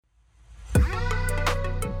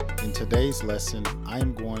today's lesson, I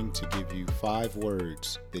am going to give you 5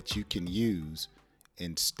 words that you can use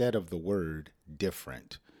instead of the word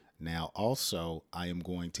different. Now, also, I am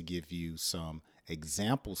going to give you some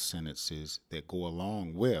example sentences that go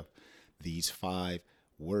along with these 5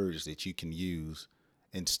 words that you can use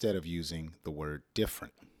instead of using the word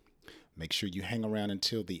different. Make sure you hang around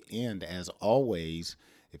until the end. As always,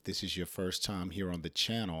 if this is your first time here on the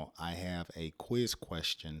channel, I have a quiz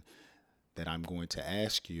question that I'm going to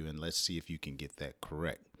ask you, and let's see if you can get that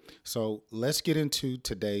correct. So let's get into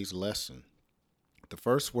today's lesson. The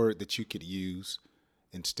first word that you could use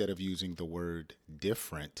instead of using the word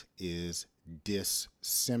different is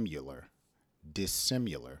dissimilar.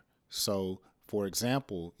 Dissimilar. So, for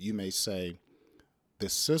example, you may say, the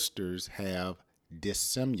sisters have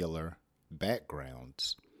dissimilar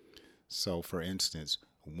backgrounds. So, for instance,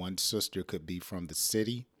 one sister could be from the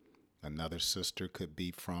city, another sister could be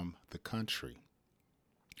from the country.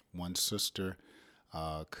 One sister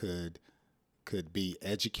could be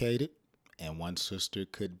educated, and one sister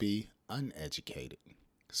could be uneducated.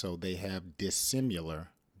 So they have dissimilar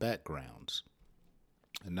backgrounds.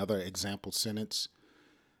 Another example sentence,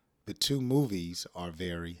 the two movies are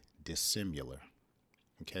very dissimilar.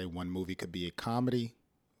 Okay, one movie could be a comedy,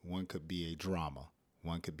 one could be a drama.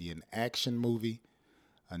 One could be an action movie,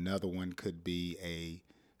 another one could be a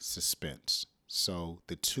suspense. So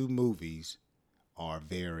the two movies are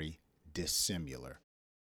very dissimilar.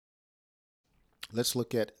 Let's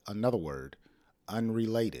look at another word,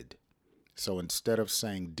 unrelated. So instead of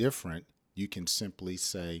saying different, you can simply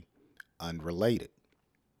say unrelated.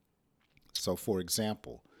 So for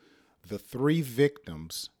example, the 3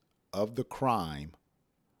 victims of the crime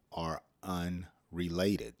are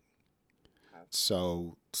unrelated.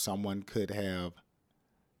 So someone could have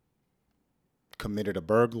committed a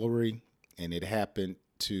burglary and it happened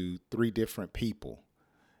to 3 different people.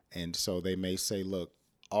 And so they may say, look,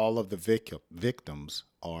 all of the victims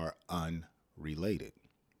are unrelated.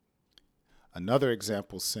 Another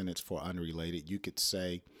example sentence for unrelated, you could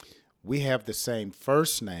say, we have the same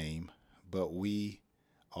first name, but we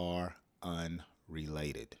are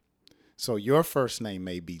unrelated. So your first name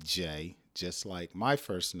may be Jay, just like my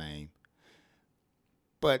first name,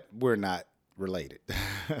 but we're not related.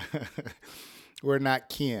 We're not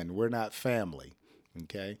kin. We're not family.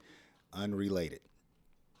 Okay? Unrelated.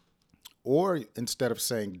 Or instead of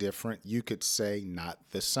saying different, you could say not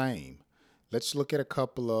the same. Let's look at a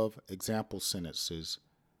couple of example sentences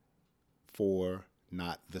for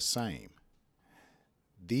not the same.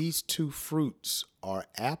 These 2 fruits are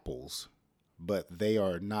apples, but they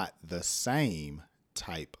are not the same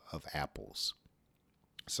type of apples.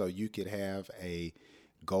 So you could have a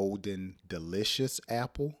golden delicious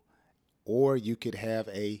apple, or you could have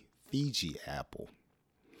a Fiji apple.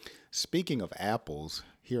 Speaking of apples,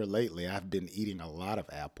 here lately I've been eating a lot of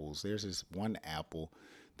apples. There's this one apple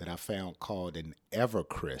that I found called an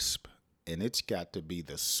Evercrisp, and it's got to be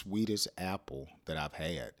the sweetest apple that I've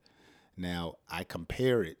had. Now, I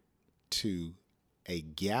compare it to a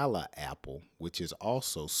Gala apple, which is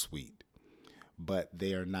also sweet, but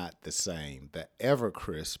they are not the same. The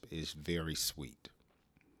Evercrisp is very sweet.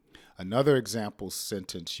 Another example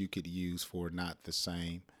sentence you could use for not the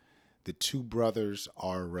same, the 2 brothers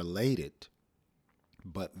are related,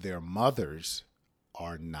 but their mothers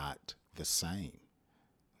are not the same.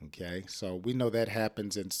 Okay, so we know that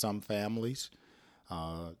happens in some families.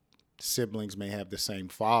 Siblings may have the same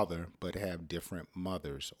father, but have different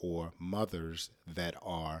mothers, or mothers that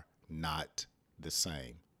are not the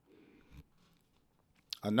same.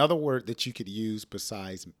 Another word that you could use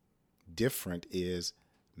besides different is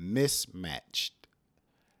mismatched.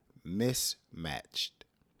 Mismatched.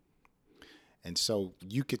 And so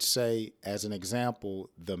you could say, as an example,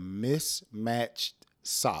 the mismatched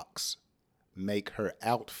socks make her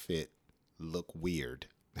outfit look weird.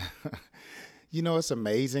 You know, it's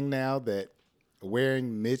amazing now that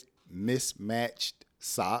wearing mismatched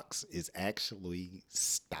socks is actually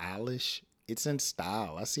stylish. It's in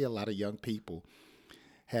style. I see a lot of young people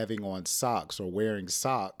having on socks or wearing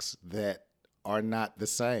socks that are not the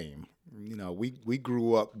same. You know, we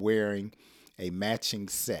grew up wearing a matching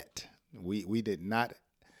set. We did not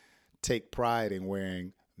take pride in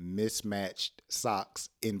wearing mismatched socks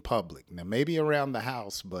in public. Now, maybe around the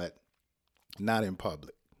house, but not in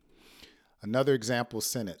public. Another example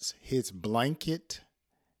sentence, his blanket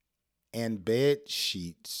and bed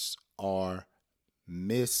sheets are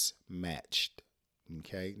mismatched.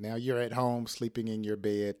 Okay, now you're at home sleeping in your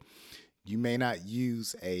bed. You may not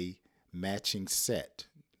use a matching set.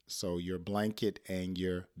 So your blanket and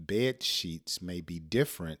your bed sheets may be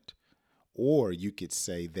different, or you could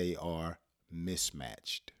say they are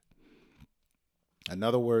mismatched.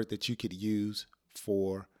 Another word that you could use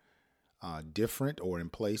for different, or in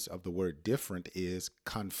place of the word different, is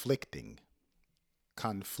conflicting.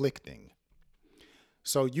 Conflicting.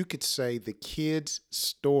 So you could say the kid's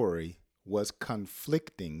story was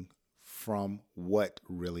conflicting from what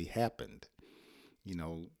really happened. You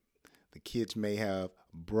know, the kids may have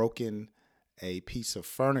broken a piece of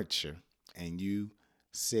furniture and you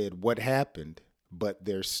said what happened, but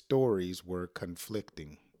their stories were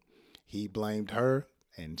conflicting. He blamed her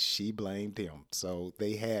and she blamed him. So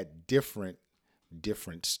they had different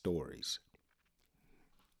stories.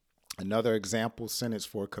 Another example sentence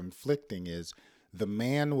for conflicting is, the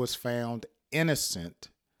man was found innocent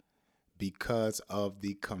because of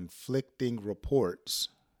the conflicting reports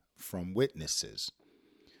from witnesses.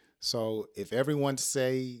 So if everyone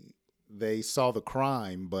say they saw the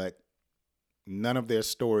crime, but none of their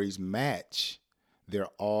stories match, they're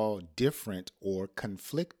all different or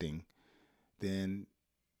conflicting, then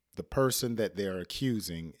the person that they're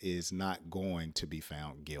accusing is not going to be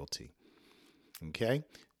found guilty. Okay?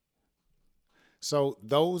 So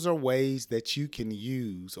those are ways that you can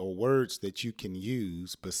use, or words that you can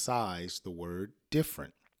use besides the word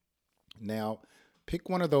different. Now, pick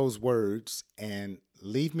one of those words and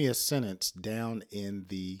leave me a sentence down in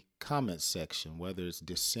the comment section, whether it's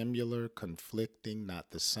dissimilar, conflicting, not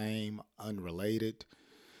the same, unrelated.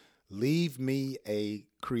 Leave me a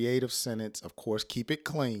creative sentence. Of course, keep it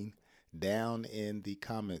clean, down in the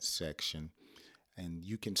comment section. And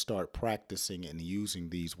you can start practicing and using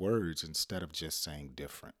these words instead of just saying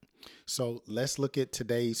different. So let's look at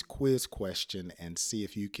today's quiz question and see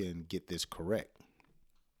if you can get this correct.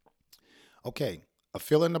 Okay, a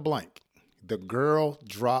fill in the blank. The girl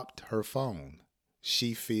dropped her phone.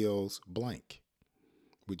 She feels blank.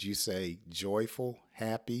 Would you say joyful,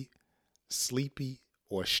 happy, sleepy,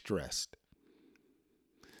 or stressed?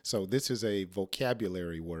 So this is a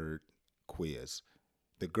vocabulary word quiz.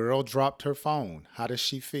 The girl dropped her phone. How does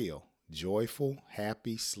she feel? Joyful,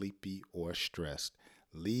 happy, sleepy, or stressed?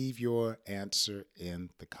 Leave your answer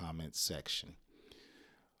in the comment section.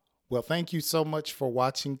 Well, thank you so much for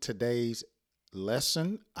watching today's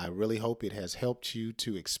lesson. I really hope it has helped you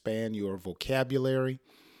to expand your vocabulary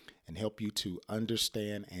and help you to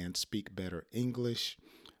understand and speak better English.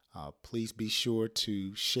 Please be sure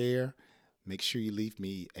to share. Make sure you leave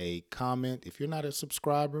me a comment. If you're not a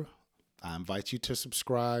subscriber, I invite you to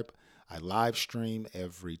subscribe. I live stream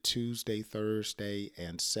every Tuesday, Thursday,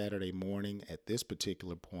 and Saturday morning at this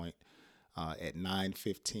particular point at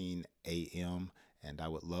 9:15 a.m. And I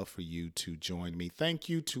would love for you to join me. Thank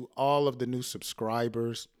you to all of the new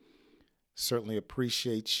subscribers. Certainly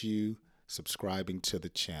appreciate you subscribing to the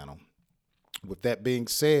channel. With that being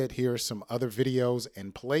said, here are some other videos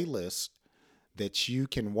and playlists that you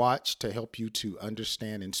can watch to help you to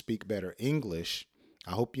understand and speak better English.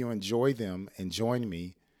 I hope you enjoy them and join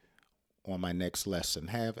me on my next lesson.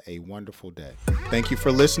 Have a wonderful day. Thank you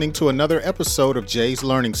for listening to another episode of Jay's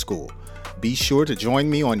Learning School. Be sure to join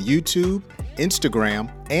me on YouTube,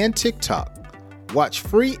 Instagram, and TikTok. Watch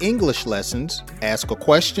free English lessons, ask a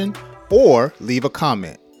question, or leave a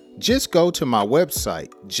comment. Just go to my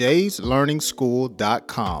website,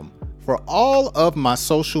 jayslearningschool.com, for all of my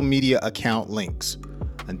social media account links.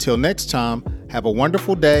 Until next time, have a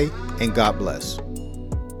wonderful day and God bless.